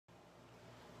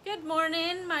Good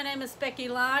morning, my name is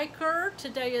BBLIKER.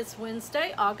 Today is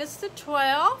Wednesday, August the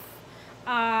 12th.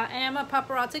 I am a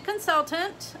paparazzi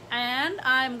consultant and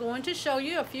I'm going to show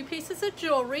you a few pieces of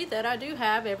jewelry that I do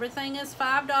have. Everything is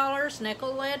 $5,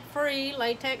 nickel lead free,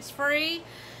 latex free.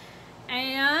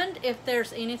 And if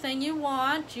there's anything you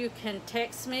want, you can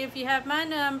text me if you have my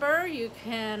number. You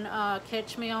can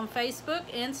catch me on Facebook,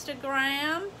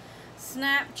 Instagram,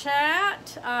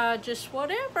 Snapchat, just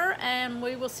whatever, and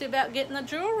we will see about getting the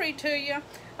jewelry to you.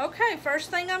 Okay,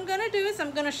 first thing I'm going to do is I'm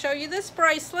going to show you this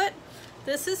bracelet.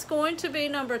 This is going to be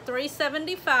number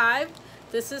 375.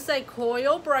 This is a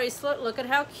coil bracelet. Look at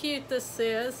how cute this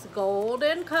is, gold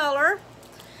in color.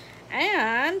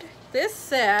 And this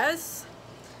says,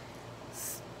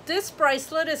 this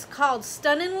bracelet is called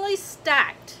Stunningly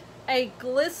Stacked, a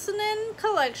glistening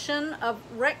collection of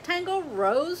rectangle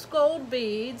rose gold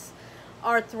beads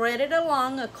are threaded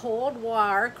along a coiled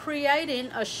wire, creating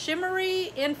a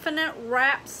shimmery infinite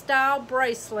wrap style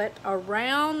bracelet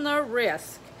around the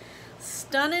wrist.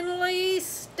 Stunningly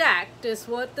Stacked is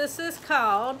what this is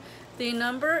called. The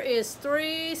number is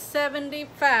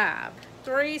 375.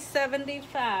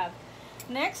 375.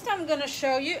 Next, I'm going to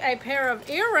show you a pair of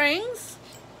earrings.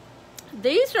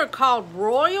 These are called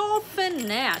Royal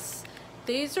Finesse.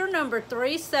 These are number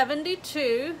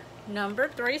 372. Number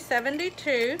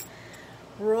 372.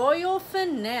 Royal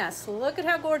Finesse. Look at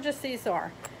how gorgeous these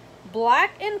are.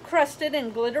 Black encrusted in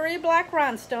glittery black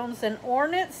rhinestones and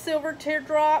ornate silver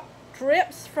teardrop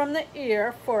drips from the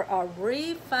ear for a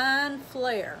refined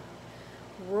flare.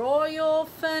 Royal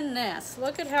Finesse.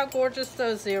 Look at how gorgeous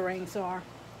those earrings are.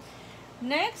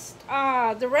 Next,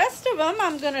 the rest of them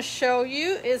I'm going to show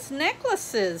you is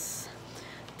necklaces.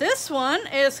 This one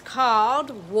is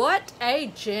called What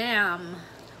a Gem.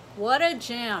 What a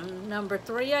Gem, number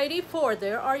 384.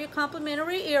 There are your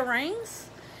complimentary earrings.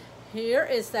 Here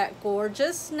is that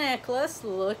gorgeous necklace.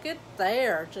 Look at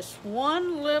there, just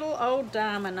one little old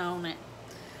diamond on it.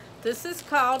 This is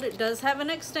called, it does have an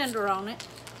extender on it.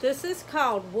 This is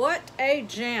called What a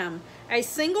Gem. A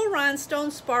single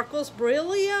rhinestone sparkles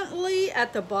brilliantly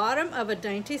at the bottom of a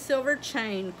dainty silver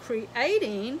chain,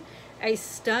 creating a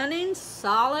stunning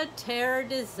solitaire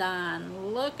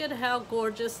design. Look at how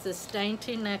gorgeous this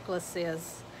dainty necklace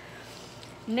is.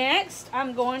 Next,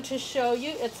 I'm going to show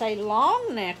you, it's a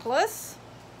long necklace.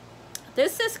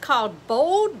 This is called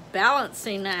Bold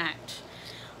Balancing Act.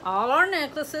 All our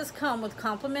necklaces come with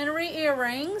complimentary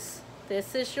earrings.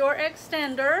 This is your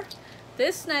extender.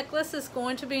 This necklace is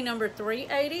going to be number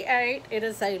 388. It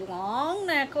is a long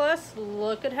necklace.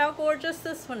 Look at how gorgeous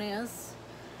this one is.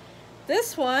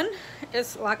 This one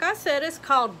is, like I said, it's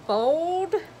called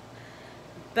Bold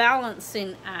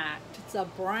Balancing Act. It's a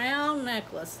brown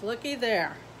necklace. Looky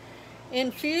there.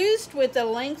 Infused with a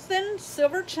lengthened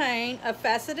silver chain, a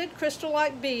faceted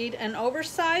crystal-like bead, an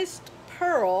oversized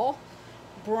pearl,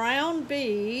 brown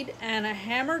bead, and a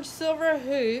hammered silver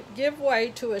hoop give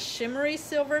way to a shimmery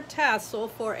silver tassel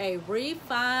for a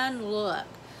refined look.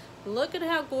 Look at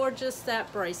how gorgeous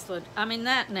that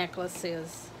that necklace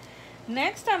is.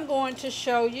 Next, I'm going to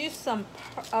show you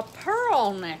a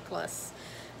pearl necklace.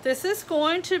 This is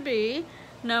going to be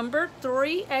number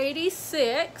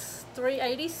 386.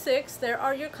 386. There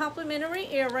are your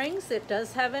complimentary earrings. It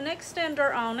does have an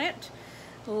extender on it.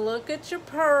 Look at your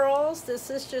pearls.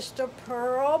 This is just a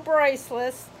pearl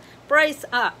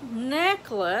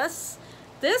necklace.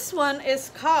 This one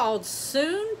is called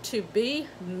Soon to Be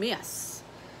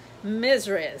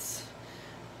Miseries.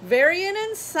 Varying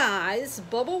in size,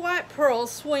 bubble white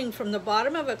pearls swing from the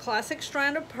bottom of a classic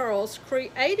strand of pearls,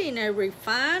 creating a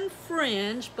refined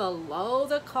fringe below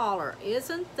the collar.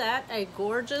 Isn't that a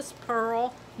gorgeous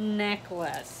pearl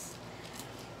necklace?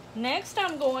 Next,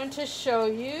 I'm going to show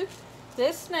you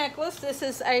this necklace. This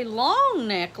is a long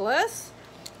necklace.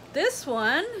 This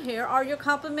one, here are your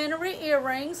complimentary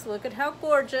earrings. Look at how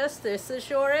gorgeous. This is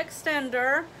your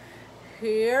extender.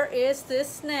 Here is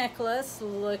this necklace.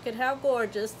 Look at how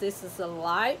gorgeous. This is a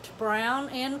light brown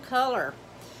in color.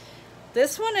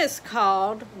 This one is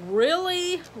called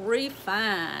Really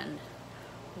Refined.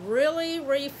 Really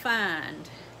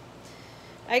Refined.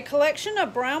 A collection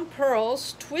of brown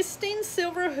pearls, twisting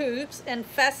silver hoops, and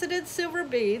faceted silver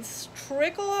beads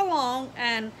trickle along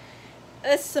an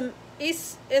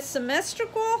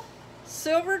asymmetrical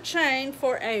silver chain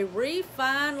for a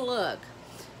refined look.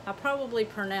 I probably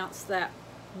pronounced that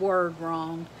word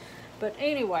wrong. But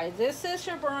anyway, this is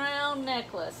your brown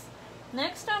necklace.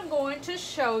 Next I'm going to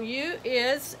show you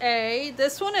is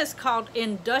this one is called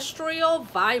Industrial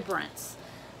Vibrance.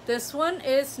 This one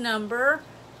is number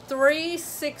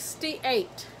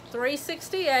 368.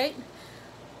 368.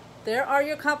 There are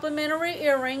your complimentary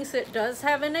earrings. It does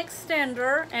have an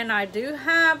extender, and I do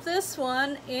have this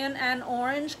one in an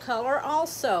orange color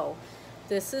also.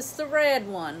 This is the red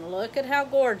one. Look at how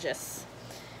gorgeous.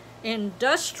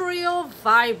 Industrial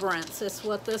Vibrance is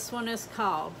what this one is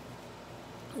called.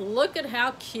 Look at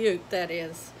how cute that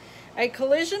is. A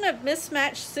collision of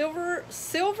mismatched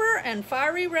silver and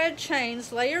fiery red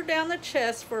chains layered down the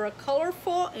chest for a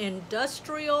colorful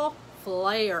industrial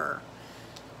flare.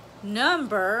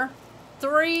 Number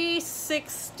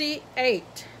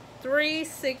 368.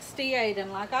 368.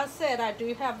 And like I said, I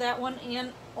do have that one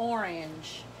in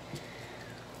orange.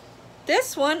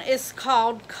 This one is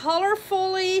called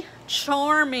Colorfully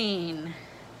Charming.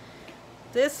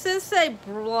 This is a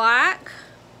black,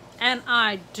 and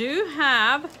I do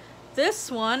have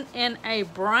this one in a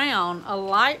brown, a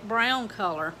light brown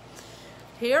color.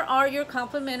 Here are your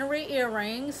complimentary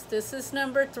earrings. This is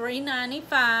number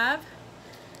 395.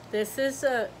 This is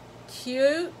a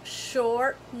cute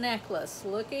short necklace.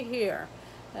 Looky here.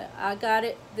 I got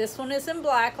it. This one is in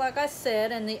black, like I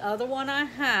said, and the other one I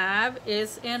have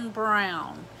is in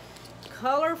brown.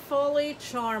 Colorfully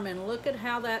Charming. Look at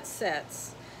how that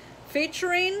sets.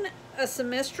 Featuring a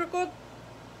symmetrical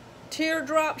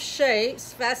teardrop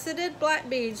shapes, faceted black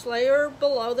beads layered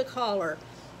below the collar.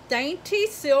 Dainty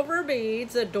silver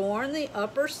beads adorn the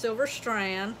upper silver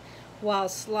strand, while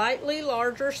slightly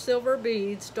larger silver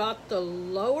beads dot the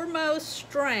lowermost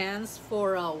strands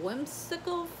for a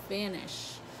whimsical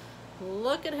finish.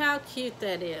 Look at how cute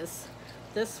that is.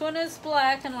 This one is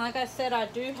black, and like I said, I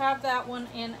do have that one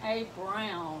in a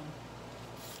brown.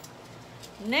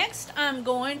 Next I'm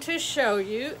going to show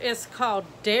you is called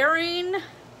Daring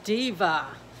Diva.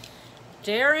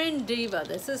 Daring Diva.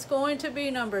 This is going to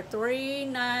be number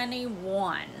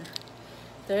 391.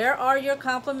 There are your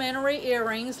complimentary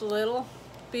earrings, little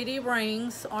bitty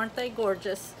rings. Aren't they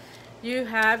gorgeous? You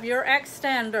have your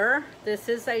extender. This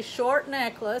is a short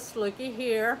necklace. Looky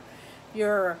here.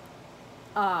 Your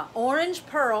orange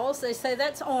pearls. They say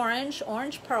that's orange.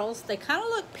 Orange pearls. They kind of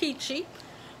look peachy,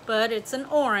 but it's an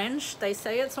orange. They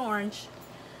say it's orange.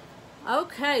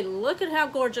 Okay, look at how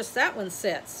gorgeous that one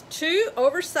sits. 2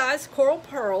 oversized coral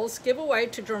pearls give way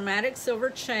to dramatic silver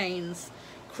chains,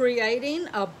 creating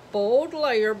a bold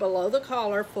layer below the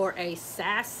collar for a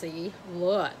sassy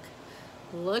look.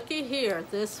 Looky here.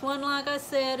 This one, like I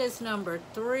said, is number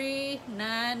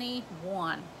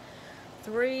 391.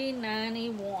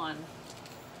 391.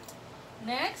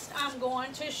 Next, I'm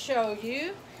going to show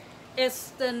you, it's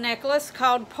the necklace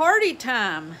called Party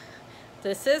Time.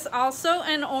 This is also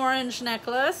an orange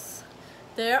necklace.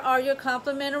 There are your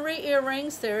complimentary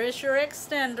earrings. There is your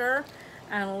extender.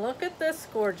 And look at this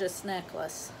gorgeous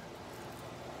necklace.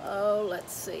 Oh,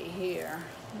 let's see here.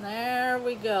 There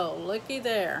we go. Looky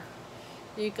there.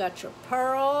 You got your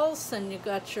pearls, and you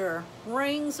got your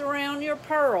rings around your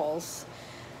pearls.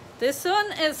 This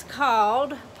one is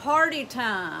called Party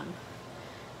Time.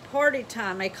 Party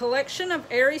Time, a collection of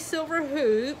airy silver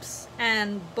hoops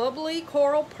and bubbly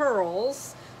coral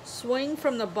pearls swing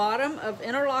from the bottom of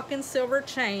interlocking silver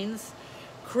chains,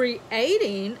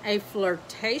 creating a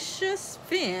flirtatious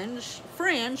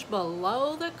fringe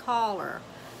below the collar.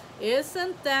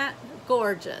 Isn't that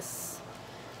gorgeous?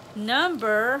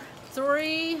 Number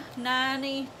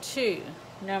 392.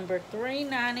 Number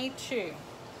 392.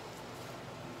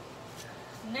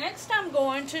 Next I'm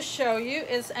going to show you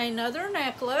is another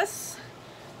necklace,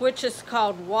 which is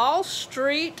called Wall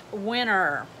Street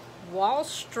Winner. Wall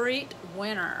Street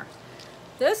Winner.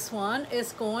 This one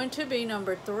is going to be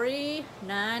number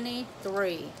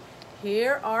 393.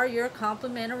 Here are your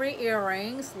complimentary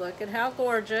earrings. Look at how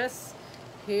gorgeous.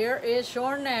 Here is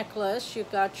your necklace. You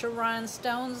got your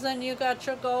rhinestones and you got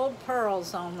your gold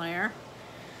pearls on there.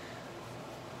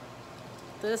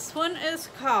 This one is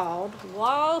called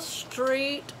Wall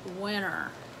Street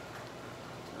Winner.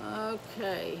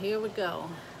 Okay, here we go.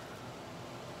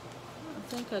 I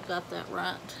think I got that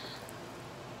right.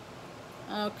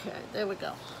 Okay, there we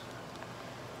go.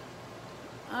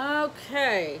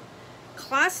 Okay.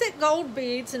 Classic gold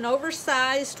beads and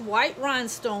oversized white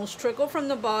rhinestones trickle from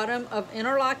the bottom of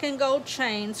interlocking gold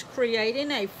chains,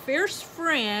 creating a fierce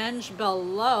fringe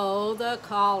below the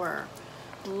collar.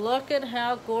 Look at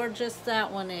how gorgeous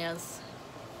that one is.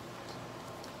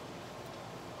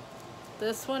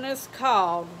 This one is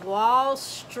called Wall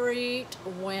Street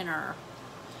Winner.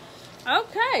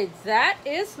 Okay, that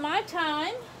is my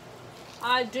time.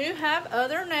 I do have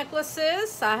other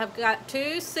necklaces. I have got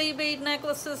 2 sea bead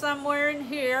necklaces I'm wearing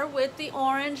here with the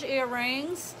orange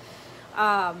earrings.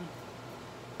 I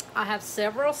have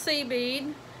several sea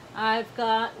bead. I've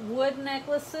got wood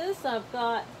necklaces. I've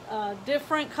got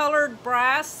different colored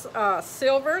brass,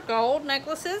 silver, gold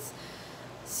necklaces.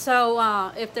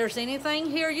 So if there's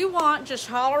anything here you want, just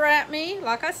holler at me.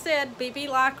 Like I said,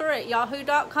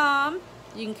 BBLIKER@yahoo.com.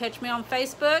 You can catch me on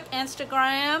Facebook,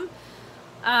 Instagram,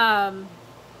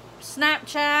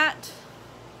 Snapchat,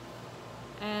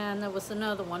 and there was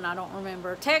another one I don't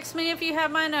remember. Text me if you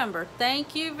have my number.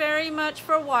 Thank you very much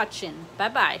for watching.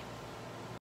 Bye-bye.